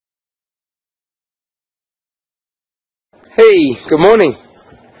Hey, good morning.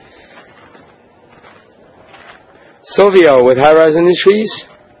 Silvio with High Rise Industries.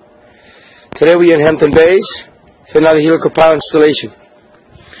 Today we're in Hampton Bays for another Helical Pile installation.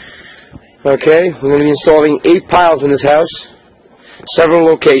 Okay, we're going to be installing 8 piles in this house, several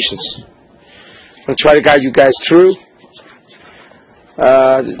locations. I'm going to try to guide you guys through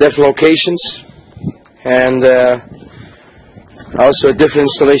the different locations and also different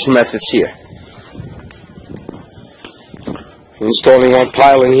installation methods here. Installing one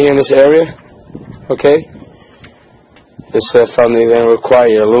pile in here in this area. Okay, this foundation is going to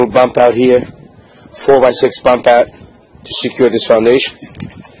require a little bump out here, 4x6 bump out to secure this foundation.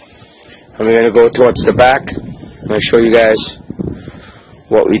 And we're going to go towards the back and I'll show you guys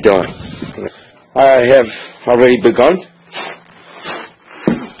what we're doing. I have already begun.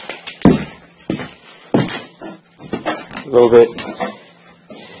 A little bit.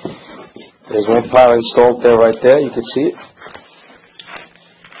 There's one pile installed there, right there. You can see it.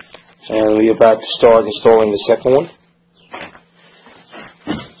 And we're about to start installing the second one.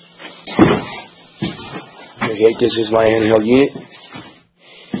 Okay, this is my handheld unit.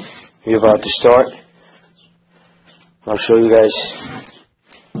 We're about to start. I'll show you guys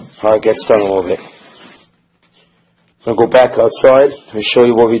how it gets done a little bit. I'll go back outside and show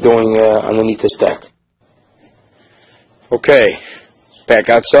you what we're doing underneath this deck. Okay, back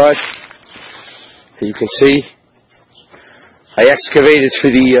outside. As you can see, I excavated for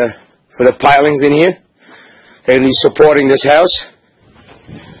the pilings in here. They're going to be supporting this house.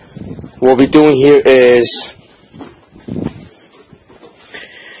 What we're doing here is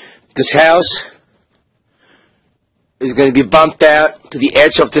this house is going to be bumped out to the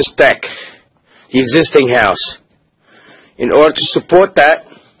edge of this deck, the existing house. In order to support that,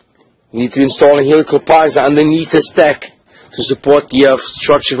 you need to be installing helical piers underneath this deck to support the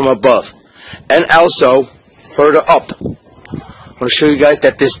structure from above. And also, further up, I'm going to show you guys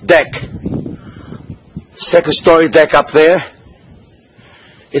that this deck, second story deck up there,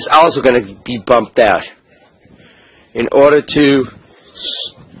 is also going to be bumped out. In order to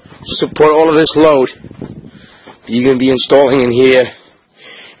support all of this load, you're going to be installing in here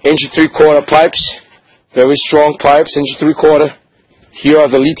 1 3/4 pipes, very strong pipes, 1 3/4. Here are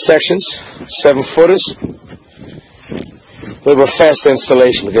the lead sections, 7-footers. A little bit faster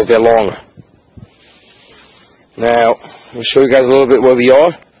installation because they're longer. Now, I'll show you guys a little bit where we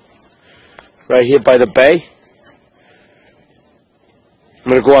are. Right here by the bay.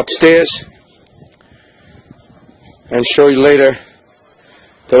 I'm going to go upstairs and show you later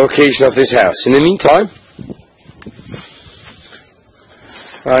the location of this house. In the meantime,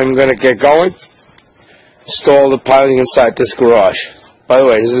 I'm going to get going. Install the piling inside this garage. By the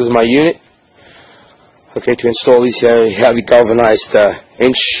way, this is my unit. Okay, to install these heavy galvanized 1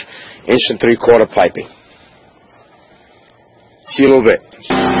 3/4 piping. See you in a little bit.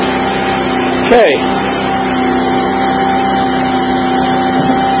 Okay.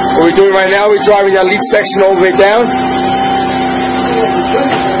 What we're doing right now, we're driving that lead section all the way down.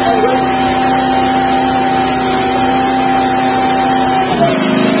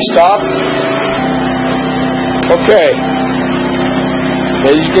 Stop. Okay.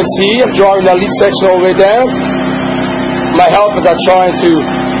 As you can see, I'm driving that lead section all the way down. My helpers are trying to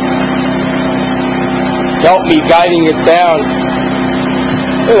help me, guiding it down,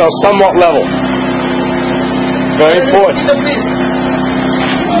 you know, somewhat level. Very important.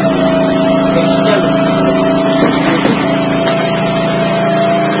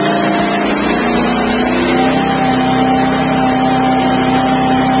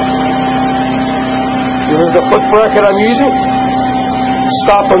 This is the foot bracket I'm using.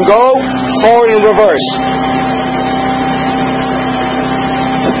 Stop and go, forward and reverse.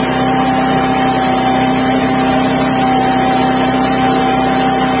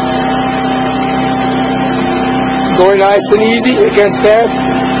 Going nice and easy against there.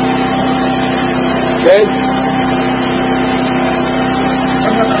 Okay.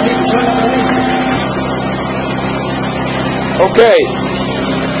 Okay.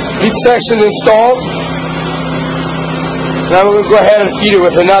 Lead section installed. Now we're going to go ahead and feed it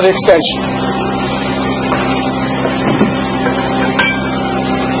with another extension.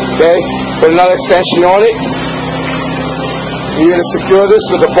 Okay, put another extension on it. You're going to secure this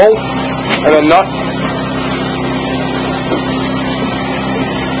with a bolt and a nut.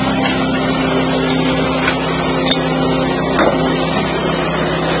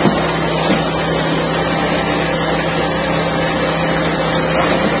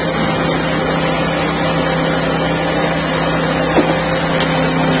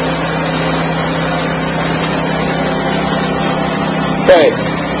 Okay,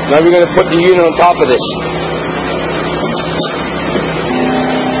 now we're going to put the unit on top of this.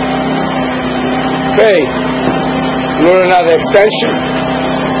 Okay, load another extension.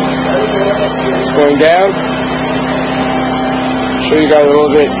 It's going down. Show you guys a little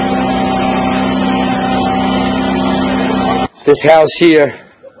bit. This house here,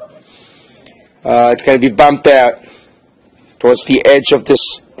 it's going to be bumped out towards the edge of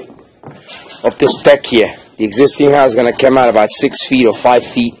this deck here. The existing house is going to come out about 6 feet or 5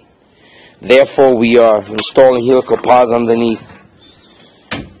 feet. Therefore, we are installing helical piers underneath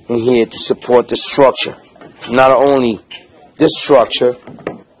in here to support the structure. Not only this structure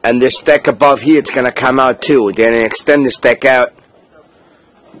and this deck above here, it's going to come out too. They're going to extend this deck out,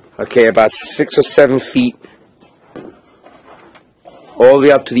 okay, about 6 or 7 feet, all the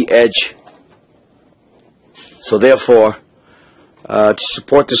way up to the edge. So therefore, to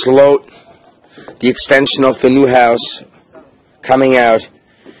support this load, the extension of the new house coming out,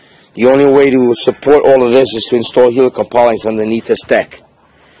 the only way to support all of this is to install helical pilings underneath this deck,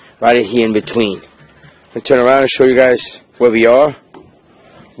 right here in between. I'm going to turn around and show you guys where we are.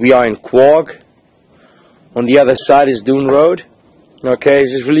 We are in Quogue. On the other side is Dune Road. Okay,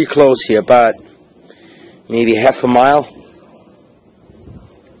 it's just really close here, about maybe half a mile.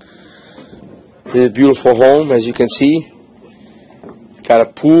 This is a beautiful home, as you can see. It's got a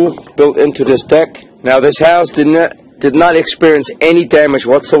pool built into this deck. Now this house did not experience any damage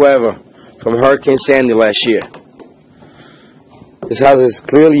whatsoever from Hurricane Sandy last year. This house is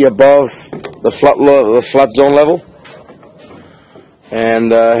clearly above the flood zone level,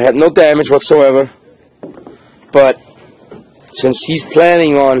 and had no damage whatsoever. But since he's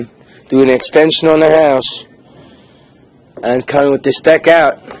planning on doing an extension on the house and coming with this deck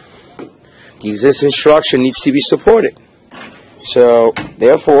out, the existing structure needs to be supported. So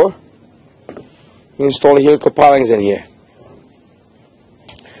therefore, we install the helical pilings in here.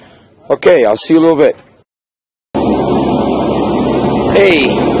 Okay, I'll see you a little bit.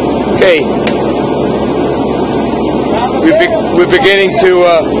 Hey, okay. We're beginning to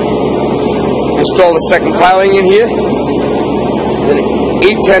install the second piling in here. An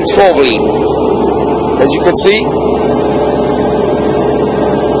 8-10-12 lead. As you can see,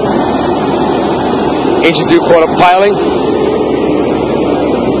 1 3/4 piling.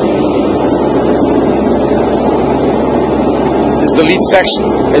 This is the lead section,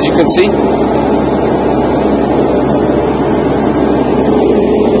 as you can see.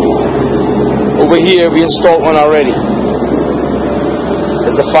 Over here, we installed one already.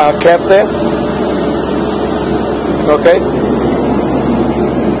 There's the final cap there. Okay.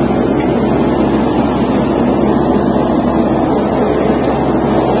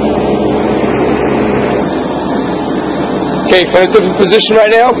 Okay, from a different position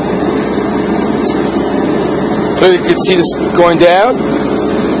right now. Clearly you can see this going down.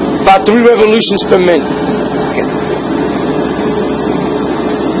 About 3 revolutions per minute.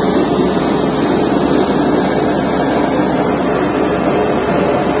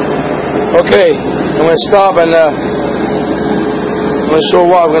 Okay, I'm going to stop and I'm going to show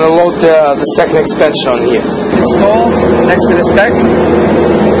what I'm going to load the second extension on here. Installed next to this deck.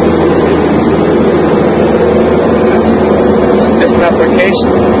 Different application,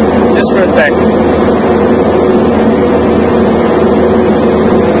 just for a deck.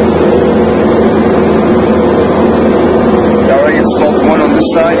 We already installed one on this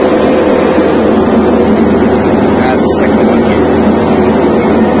side. That's the second one here.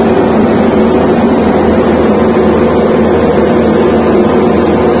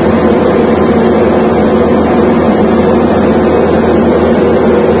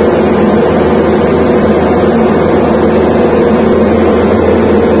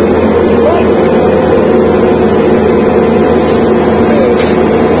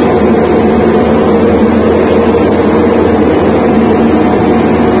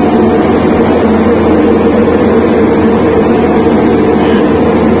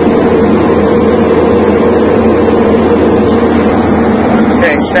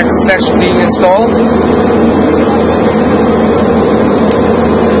 Second section being installed.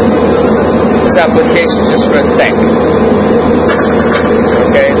 This application is just for a deck.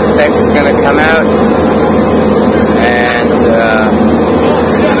 Okay, the deck is going to come out and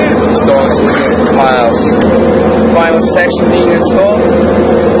it's going to the piles. Final section being installed.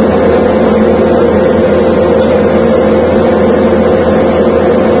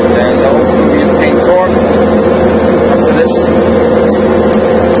 And hopefully we obtain torque after this.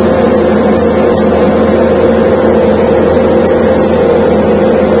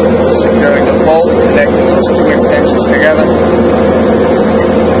 Securing the bolt, connecting those 2 extensions together.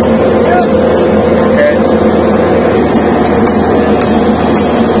 Okay.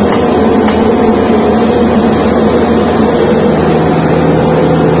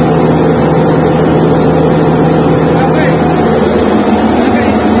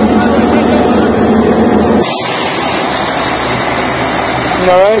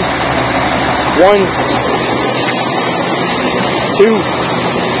 Alright. 1,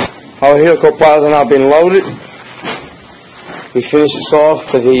 2. Our helical piles are now being loaded. We finish this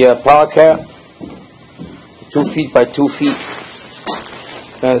off with the power cap. 2 feet by 2 feet.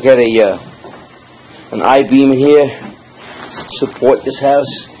 Now get an I-beam here. Support this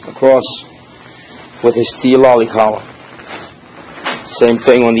house across with a steel lolly column. Same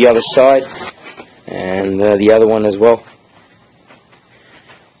thing on the other side, and the other one as well.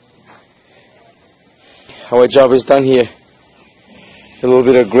 Our job is done here. A little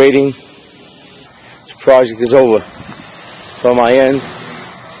bit of grading. This project is over from my end.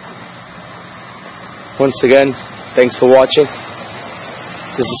 Once again, thanks for watching.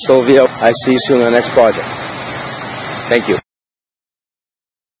 This is Silvio. I see you soon on the next project. Thank you.